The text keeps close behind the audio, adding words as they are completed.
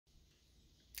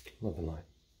love and light.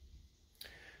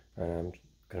 And I'm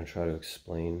going to try to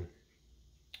explain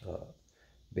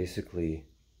basically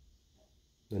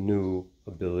the new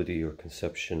ability or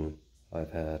conception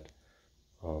I've had,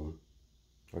 or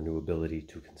new ability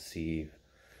to conceive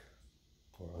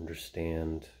or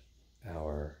understand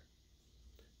our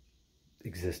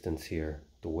existence here,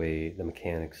 the way, the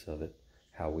mechanics of it,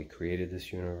 how we created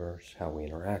this universe, how we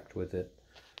interact with it,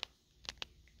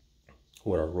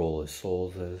 what our role as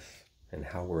souls is, and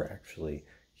how we're actually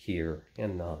here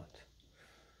and not.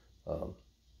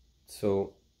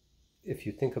 So if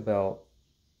you think about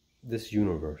this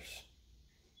universe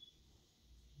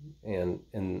and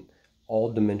in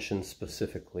all dimensions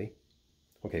specifically,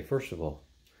 okay, first of all,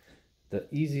 the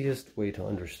easiest way to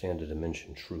understand a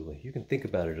dimension truly, you can think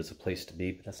about it as a place to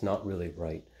be, but that's not really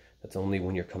right. That's only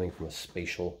when you're coming from a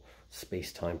spatial,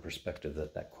 space-time perspective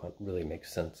that really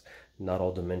makes sense. Not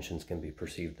all dimensions can be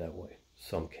perceived that way.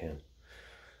 Some can,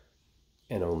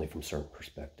 and only from certain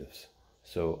perspectives.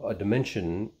 So a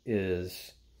dimension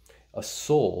is a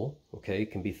soul, okay,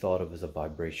 can be thought of as a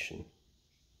vibration,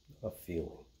 a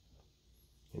feeling,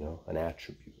 you know, an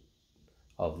attribute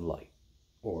of light,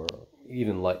 or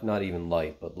even light, not even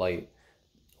light, but light,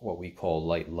 what we call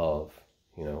light love,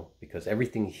 you know, because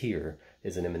everything here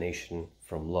is an emanation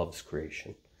from love's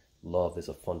creation. Love is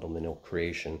a fundamental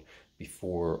creation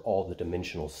before all the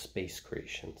dimensional space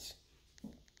creations.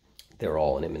 They're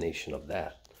all an emanation of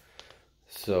that.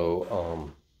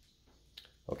 So,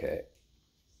 okay.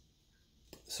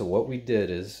 So what we did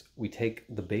is we take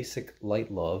the basic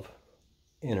light love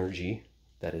energy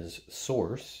that is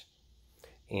source,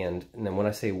 and then when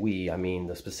I say we, I mean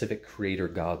the specific creator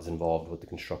gods involved with the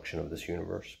construction of this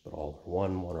universe, but all are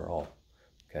one are all,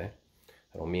 okay?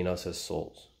 I don't mean us as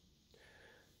souls.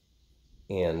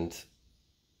 And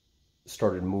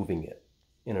started moving it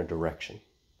in a direction,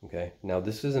 okay? Now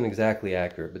this isn't exactly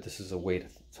accurate, but this is a way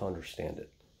to understand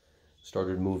it.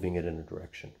 Started moving it in a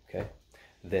direction, okay?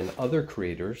 Then other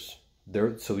creators,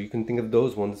 so you can think of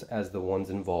those ones as the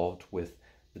ones involved with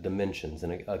the dimensions.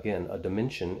 And again, a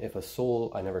dimension, if a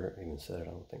soul, I never even said it,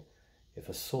 I don't think. If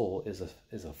a soul is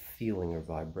a feeling or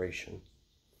vibration,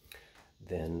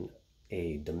 then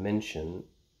a dimension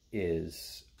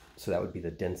is, so that would be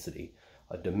the density.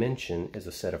 A dimension is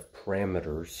a set of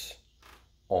parameters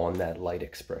on that light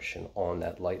expression, on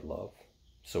that light love.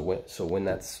 So when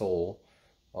that soul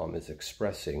is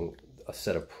expressing, a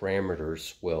set of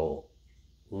parameters will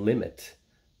limit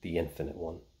the infinite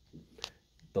one.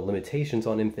 The limitations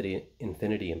on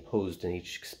infinity imposed in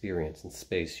each experience in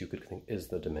space, you could think, is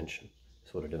the dimension.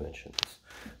 That's what a dimension is.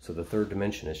 So the third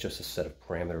dimension is just a set of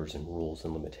parameters and rules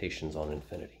and limitations on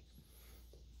infinity.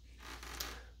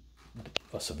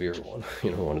 A severe one,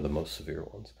 you know, one of the most severe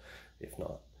ones, if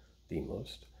not the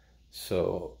most.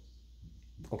 So,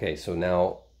 okay, so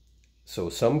now,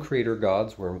 some creator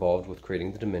gods were involved with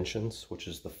creating the dimensions, which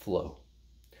is the flow.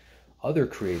 Other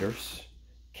creators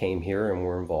came here and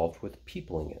were involved with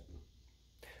peopling it.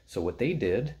 So what they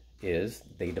did is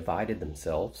they divided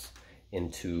themselves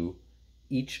into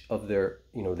each of their,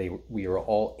 you know, we are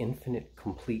all infinite,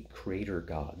 complete creator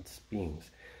gods, beings.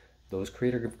 Those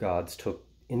creator gods took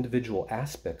individual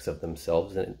aspects of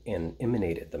themselves and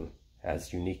emanated them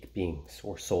as unique beings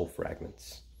or soul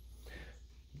fragments.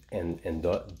 And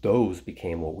those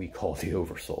became what we call the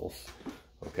oversouls,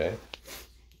 okay?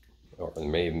 Or there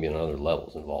may even be other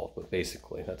levels involved, but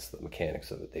basically that's the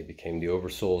mechanics of it. They became the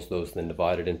oversouls. Those then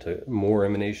divided into more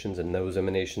emanations, and those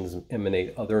emanations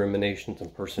emanate other emanations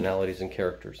and personalities and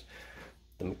characters.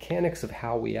 The mechanics of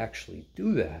how we actually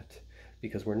do that,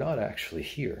 because we're not actually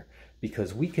here,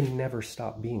 because we can never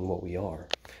stop being what we are.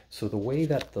 So the way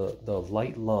that the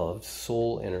light love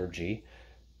soul energy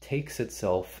takes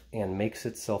itself and makes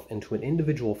itself into an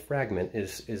individual fragment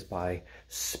is by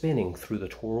spinning through the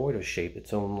toroidal shape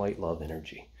its own light love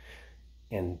energy,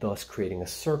 and thus creating a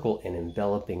circle and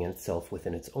enveloping itself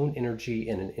within its own energy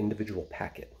in an individual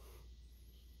packet.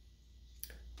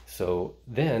 So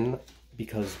then,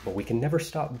 but we can never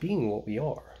stop being what we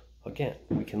are. Again,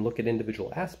 we can look at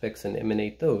individual aspects and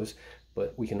emanate those,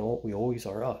 but we always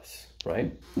are us,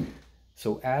 right?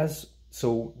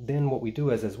 So then what we do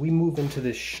is, as we move into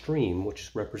this stream,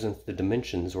 which represents the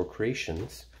dimensions or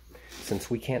creations, since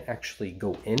we can't actually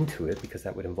go into it because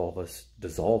that would involve us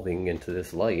dissolving into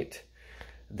this light,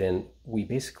 then we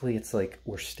basically, it's like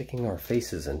we're sticking our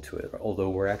faces into it. Although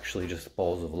we're actually just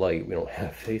balls of light, we don't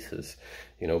have faces,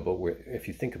 you know, but if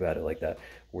you think about it like that,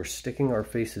 we're sticking our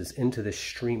faces into this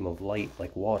stream of light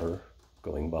like water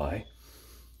going by.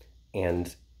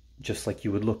 And just like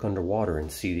you would look underwater and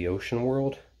see the ocean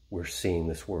world, we're seeing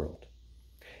this world.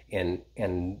 And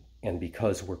And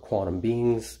because we're quantum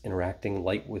beings interacting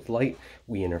light with light,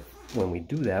 when we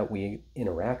do that, we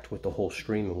interact with the whole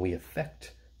stream and we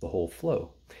affect the whole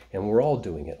flow. And we're all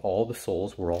doing it. All the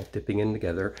souls, we're all dipping in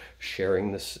together,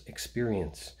 sharing this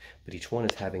experience. But each one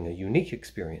is having a unique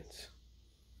experience.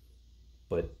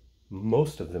 But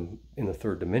most of them in the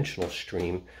third dimensional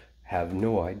stream have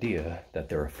no idea that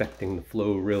they're affecting the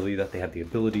flow, really, that they have the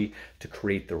ability to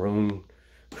create their own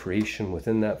creation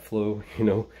within that flow, you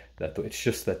know, that it's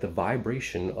just that the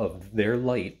vibration of their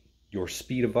light, your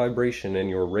speed of vibration and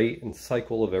your rate and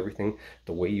cycle of everything,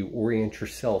 the way you orient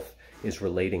yourself is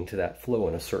relating to that flow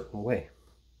in a certain way.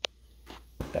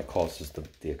 That causes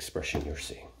the expression you're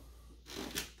seeing.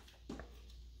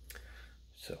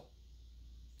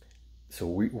 So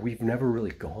we've never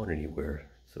really gone anywhere.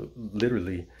 So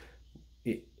literally,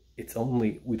 it's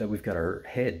only that we've got our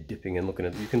head dipping and looking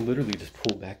at. You can literally just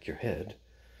pull back your head,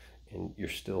 and you're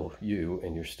still you,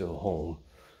 and you're still home.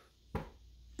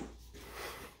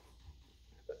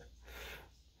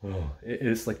 Oh,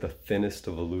 it's like the thinnest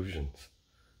of illusions.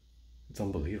 It's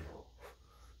unbelievable.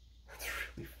 It's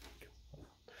really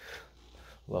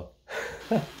love.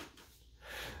 All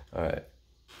right,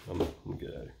 I'm gonna get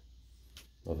out of here.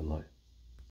 Love and light.